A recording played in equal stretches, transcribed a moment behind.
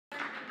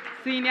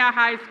Senior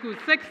High School,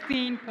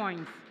 16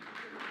 points.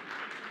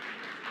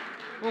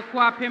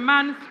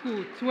 Okuapemman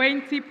School,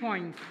 20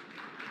 points.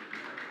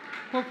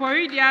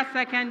 Koforidia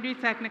Secondary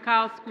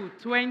Technical School,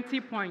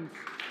 20 points.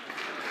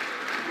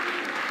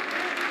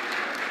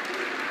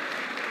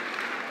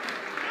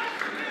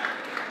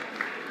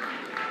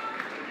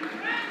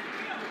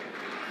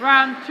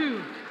 Round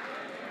 2.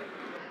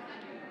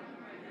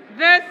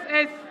 This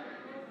is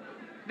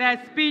the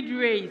speed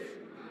race.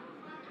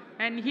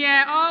 And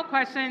here, all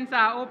questions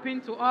are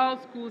open to all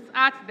schools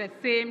at the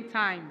same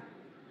time.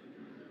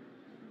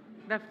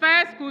 The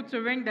first school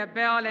to ring the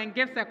bell and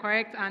gives a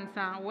correct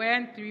answer will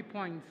earn 3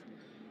 points.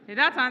 If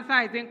that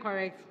answer is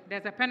incorrect,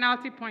 there's a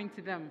penalty point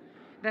to them.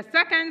 The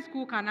second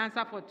school can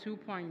answer for 2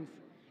 points.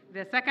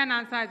 The second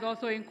answer is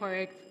also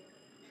incorrect.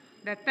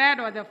 The third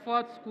or the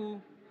fourth school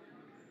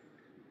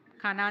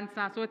can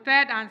answer. So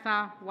third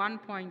answer, 1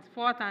 point.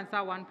 Fourth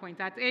answer, 1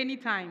 point. At any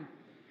time,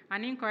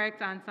 an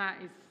incorrect answer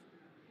is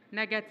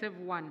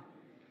 -1.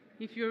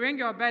 If you ring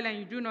your bell and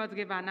you do not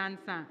give an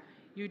answer,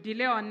 you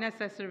delay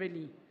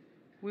unnecessarily.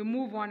 We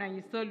move on and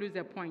you still lose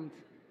a point.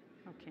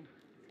 Okay.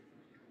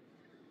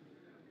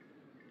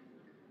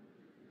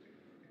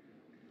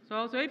 So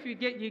also if you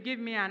give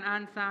me an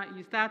answer,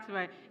 you start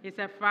with, it's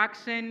a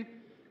fraction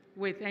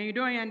with, and you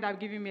don't end up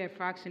giving me a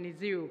fraction, it's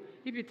 0.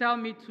 If you tell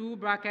me 2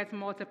 brackets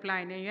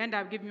multiplying and you end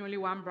up giving me only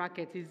 1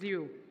 bracket, it's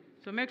 0.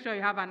 So make sure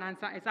you have an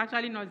answer. It's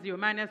actually not 0,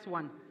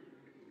 -1.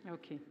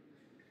 Okay.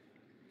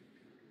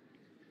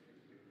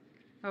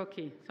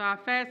 Okay, so our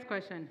first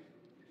question.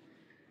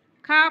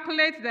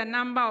 Calculate the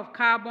number of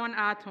carbon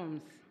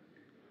atoms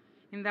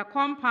in the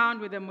compound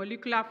with the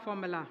molecular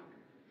formula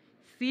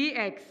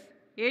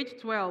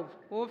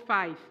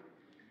CxH12O5,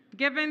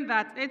 given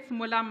that its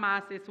molar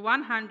mass is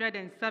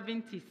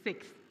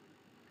 176.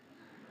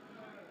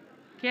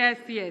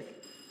 KSCS.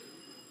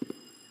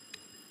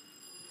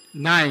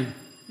 9.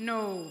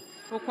 No.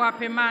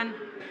 Okuapemman.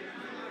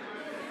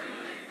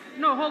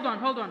 No, hold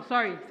on.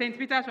 Sorry. St.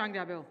 Peter's rang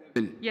their bell.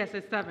 Yes,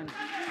 it's 7.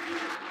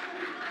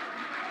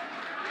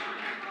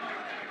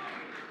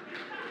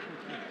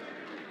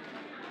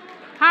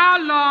 How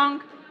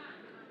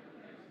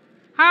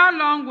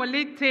long will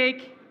it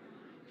take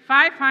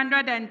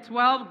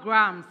 512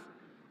 grams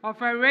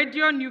of a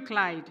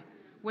radionuclide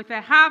with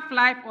a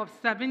half-life of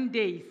 7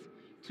 days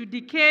to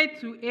decay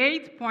to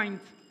 8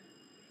 points?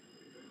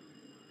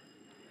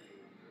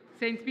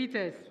 St.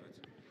 Peter's.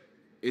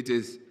 It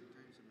is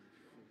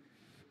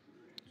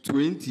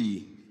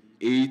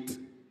 28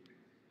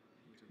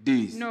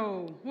 days.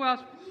 No. Who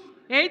else?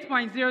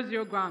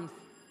 8.00 grams.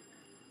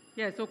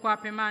 Yes,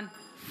 Okuapemman.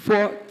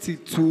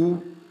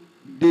 42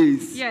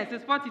 days. Yes,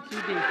 it's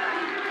 42 days.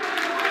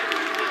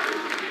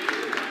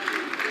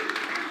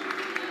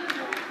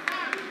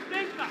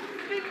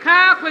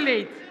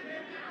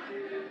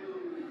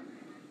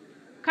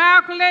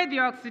 Calculate the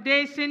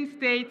oxidation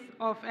states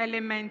of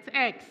element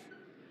X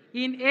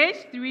in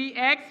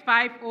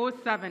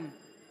H3X5O7.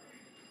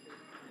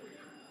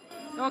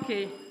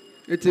 Okay.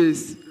 It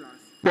is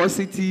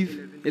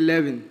positive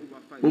 11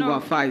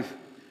 over 5.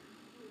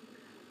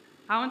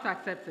 I won't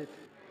accept it.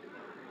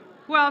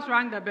 Who else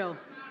rang the bell?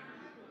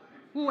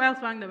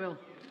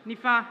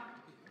 Nifa.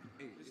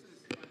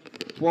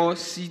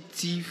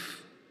 Positive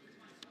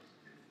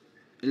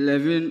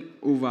 11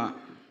 over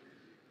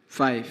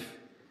 5.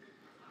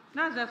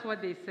 That's just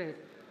what they said.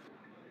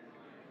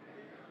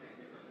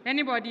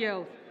 Anybody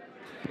else?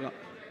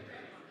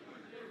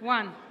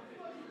 1.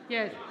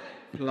 Yes.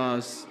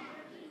 Plus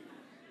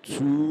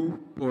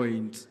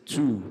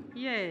 2.2.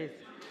 Yes.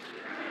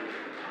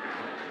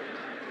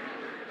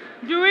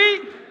 Do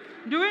we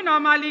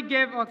normally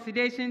give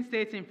oxidation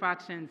states in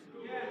fractions?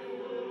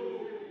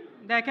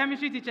 The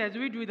chemistry teachers, do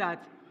we do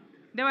that?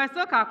 They were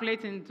still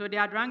calculating, so they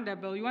had rang the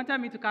bell. You wanted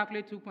me to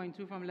calculate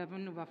 2.2 from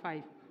 11 over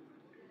 5.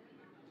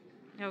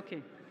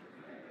 Okay.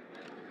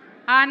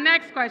 Our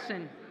next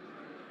question.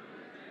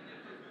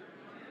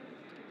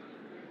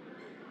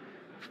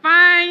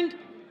 Find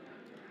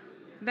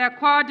the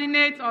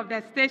coordinates of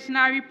the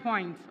stationary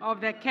point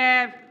of the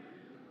curve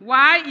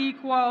y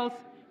equals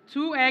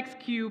 2x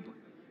cubed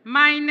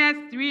minus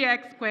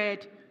 3x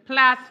squared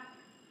plus.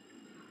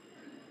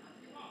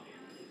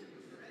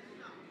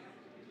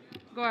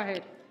 Go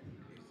ahead.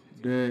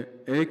 The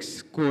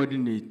x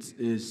coordinate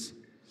is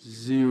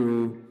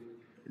 0,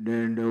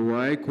 then the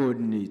y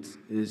coordinate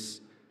is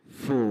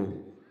 4,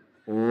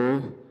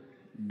 or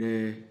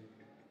the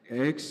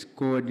x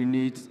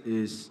coordinate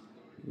is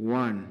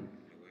 1,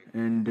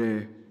 and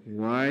the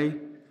y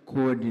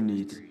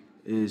coordinate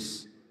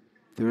is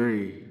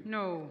 3.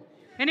 No.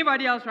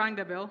 Anybody else rang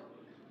the bell?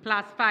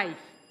 Plus 5.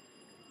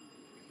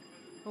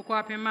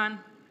 Okuapemman.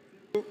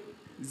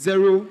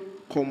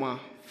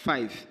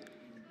 0.5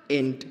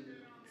 and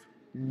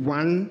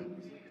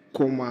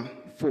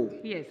 1.4.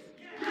 Yes.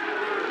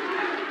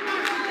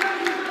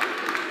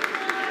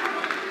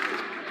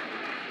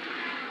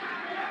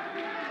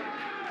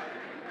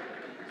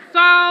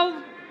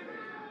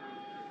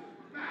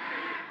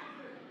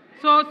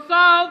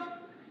 Solve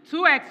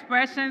 2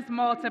 expressions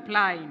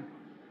multiplying.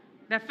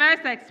 The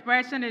first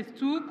expression is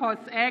 2 cos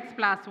x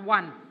plus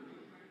 1.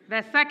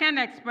 The second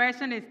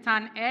expression is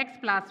tan x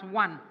plus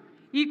 1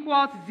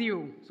 equals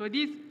 0. So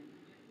this,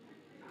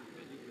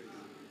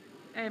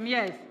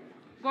 yes,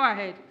 go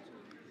ahead.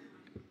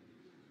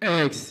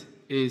 X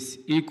is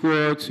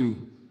equal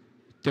to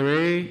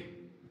 3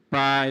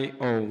 pi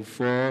on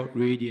 4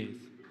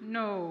 radians.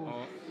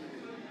 No.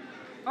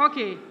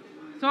 Okay,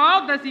 so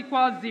all this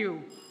equals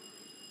 0.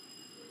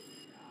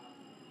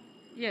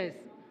 Yes.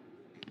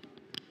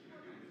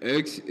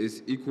 X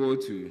is equal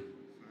to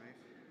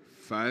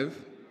 5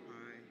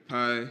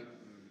 pi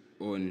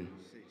on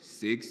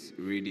 6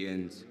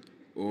 radians,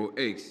 or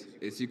X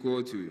is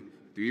equal to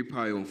 3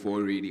 pi on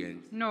 4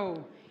 radians.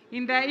 No.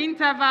 In the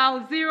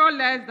interval 0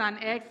 less than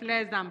x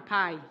less than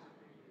pi.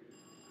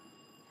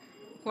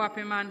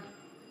 Okuapemman.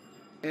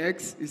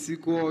 X is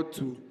equal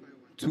to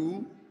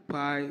 2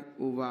 pi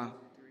over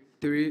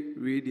 3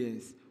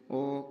 radians,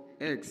 or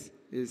X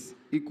is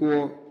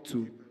equal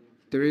to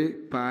 3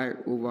 pi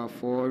over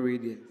 4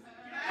 radians.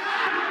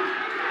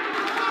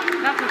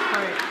 That is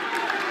correct.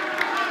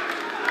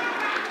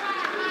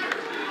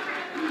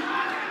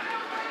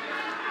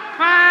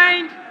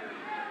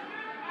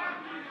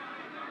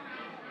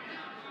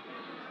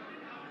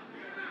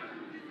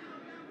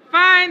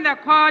 Find the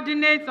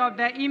coordinates of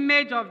the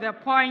image of the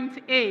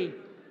point A.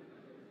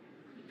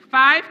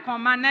 5,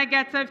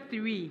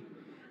 -3.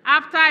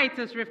 After it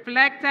is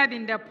reflected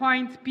in the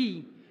point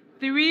P.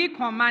 3,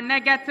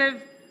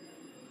 -.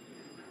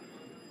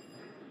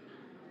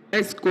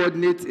 X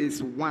coordinate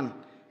is 1,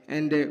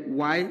 and the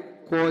Y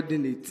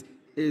coordinate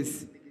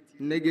is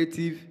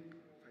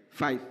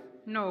 -5.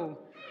 No.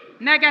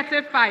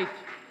 -5.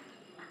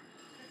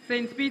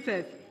 St.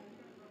 Peter's.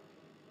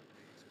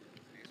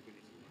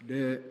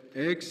 The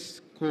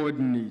x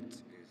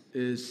coordinate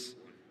is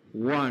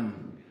 1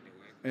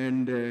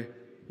 and the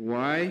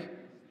y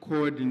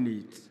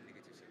coordinate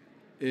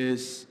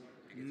is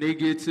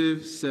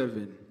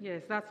 -7.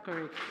 Yes, that's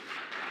correct.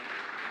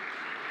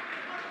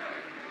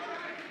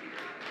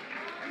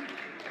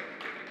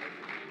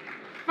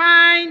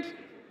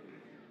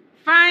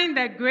 Find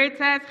the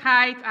greatest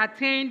height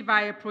attained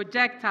by a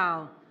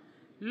projectile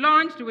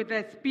launched with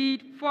a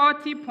speed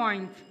 40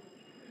 points.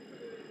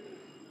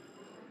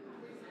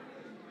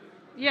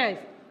 Yes.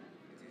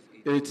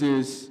 It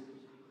is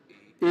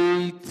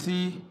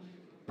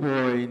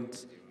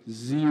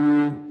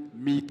 80.0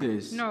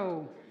 meters.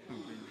 No.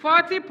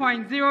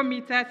 40.0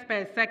 meters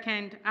per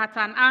second at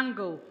an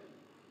angle.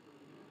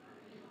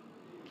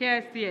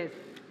 KSTS.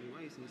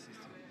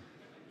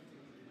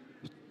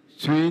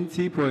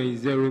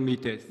 20.0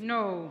 meters.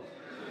 No.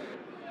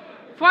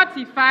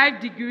 45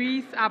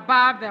 degrees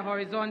above the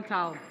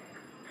horizontal.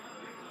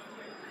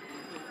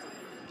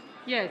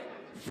 Yes.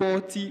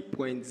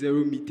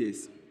 40.0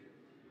 meters.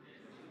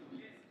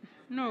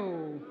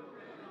 No.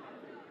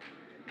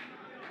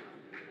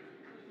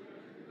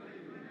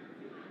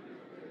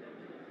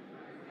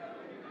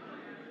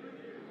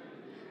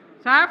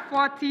 So I have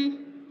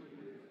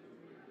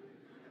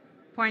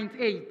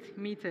 40.8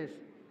 meters.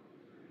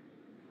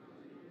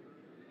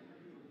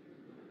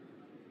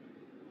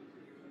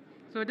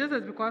 So this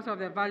is because of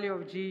the value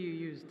of G you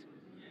used.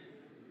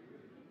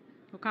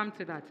 We'll come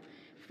to that.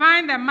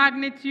 Find the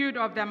magnitude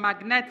of the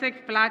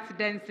magnetic flux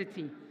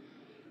density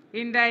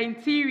in the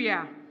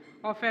interior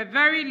of a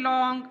very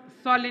long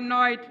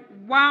solenoid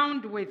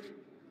wound with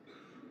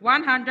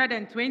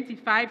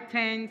 125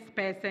 turns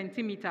per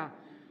centimeter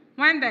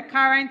when the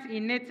current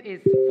in it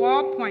is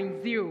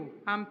 4.0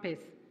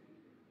 amperes.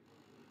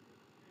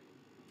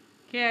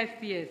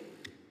 KSTS.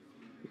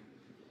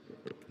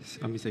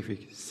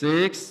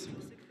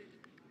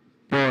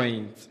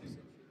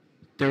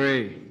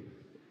 6.3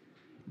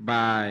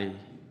 by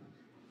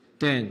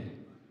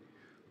 10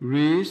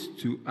 raised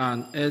to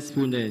an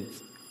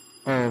exponent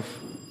of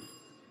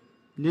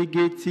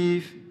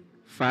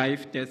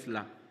 -5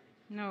 Tesla.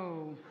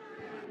 No.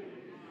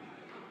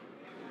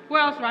 Who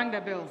else rang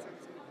the bell?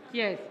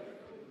 Yes.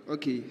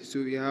 Okay,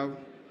 so we have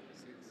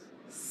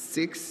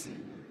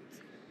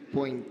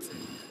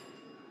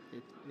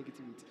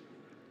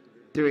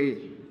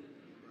 6.3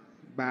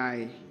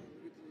 by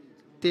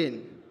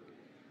 10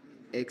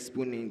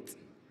 exponent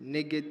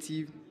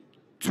 -2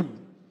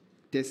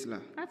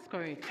 Tesla. That's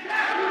correct.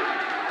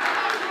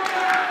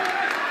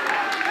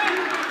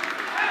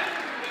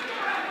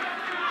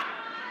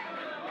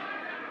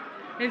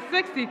 It's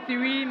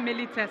 63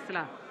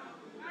 millitesla.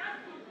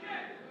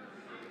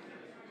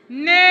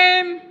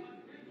 Name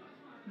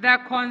the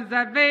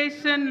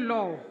conservation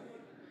law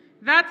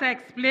that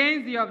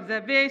explains the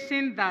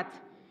observation that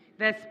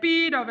the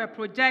speed of a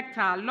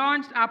projectile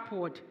launched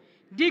upward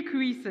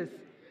decreases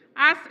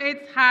as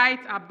its height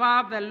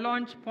above the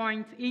launch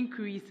point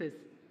increases.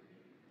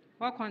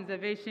 What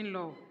conservation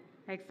law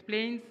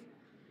explains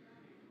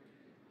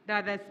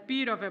that the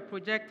speed of a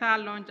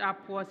projectile launched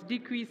upwards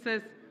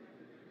decreases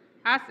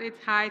as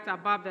its height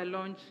above the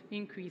launch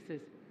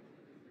increases?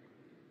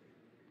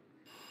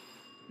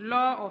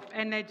 Law of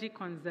energy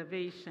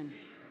conservation.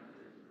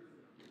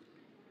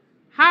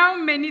 How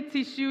many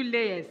tissue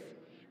layers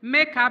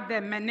make up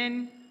the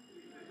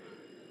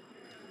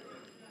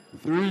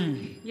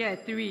 3. Yeah,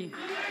 3.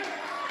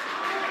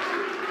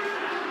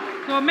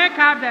 So make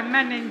up the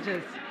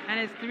meninges, and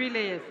it's 3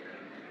 layers.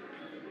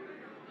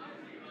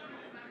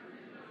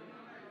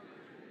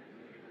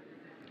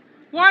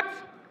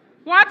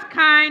 What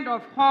kind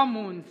of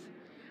hormones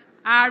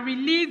are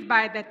released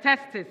by the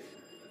testes?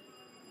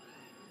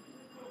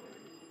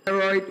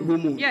 Steroid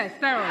hormone. Yes,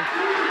 steroids.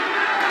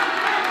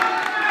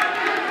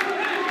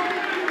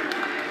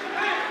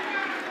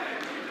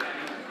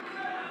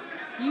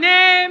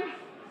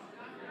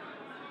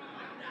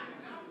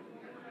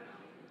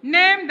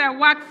 Name the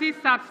waxy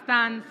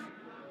substance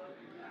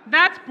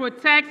that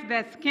protects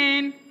the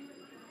skin.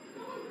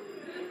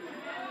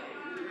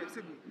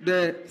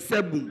 The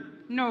sebum.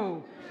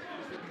 No.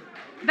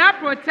 That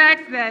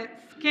protects the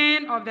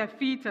skin of the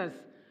fetus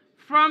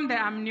from the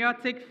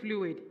amniotic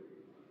fluid.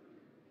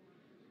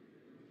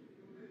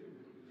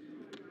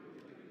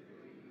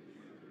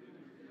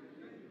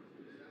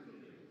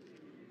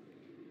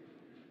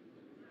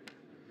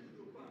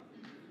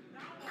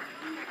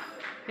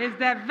 It's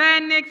the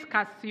vernix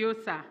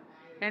caseosa.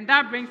 And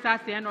that brings us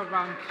to the end of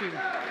round 2.